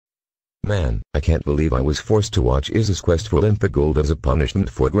Man, I can't believe I was forced to watch Izzy's quest for Olympic gold as a punishment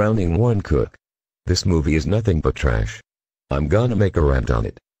for grounding one cook. This movie is nothing but trash. I'm gonna make a rant on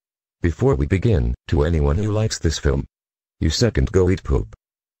it. Before we begin, to anyone who likes this film, you second go eat poop.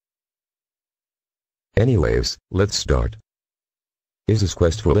 Anyways, let's start. Izzy's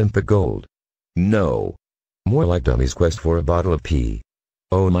quest for Olympic gold. No. More like Dummy's quest for a bottle of pee.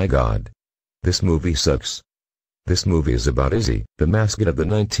 Oh my god. This movie sucks. This movie is about Izzy, the mascot of the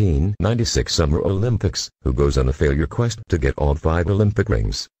 1996 Summer Olympics, who goes on a failure quest to get all 5 Olympic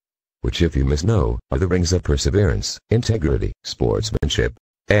rings. Which, if you know, are the rings of perseverance, integrity, sportsmanship,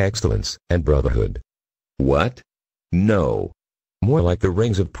 excellence, and brotherhood. What? No. More like the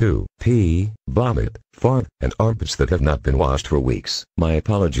rings of poo, pee, vomit, fart, and armpits that have not been washed for weeks. My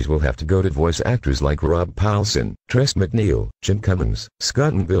apologies will have to go to voice actors like Rob Paulsen, Tress MacNeille, Jim Cummings,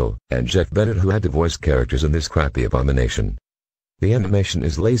 Scott and Bill, and Jeff Bennett, who had to voice characters in this crappy abomination. The animation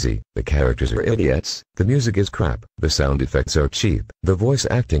is lazy, the characters are idiots, the music is crap, the sound effects are cheap, the voice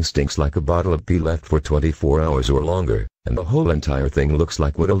acting stinks like a bottle of pee left for 24 hours or longer, and the whole entire thing looks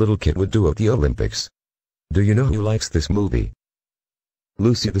like what a little kid would do at the Olympics. Do you know who likes this movie?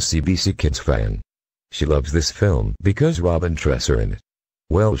 Lucy, the CBC Kids fan. She loves this film because Rob and Tress are in it.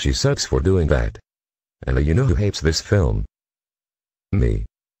 Well, she sucks for doing that. And you know who hates this film? Me.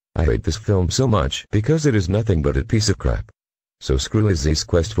 I hate this film so much because it is nothing but a piece of crap. So screw Izzy's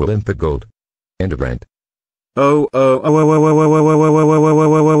quest for Olympic gold. End of rant.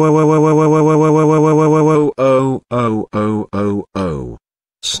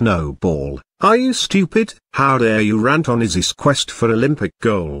 Snowball, are you stupid? How dare you rant on Izzy's quest for Olympic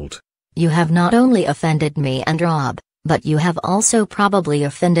gold? You have not only offended me and Rob, but you have also probably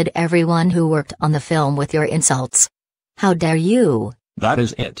offended everyone who worked on the film with your insults. How dare you? That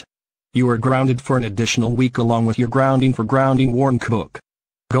is it. You are grounded for an additional week along with your grounding for grounding one cook.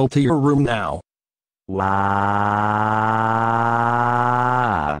 Go to your room now. Wow.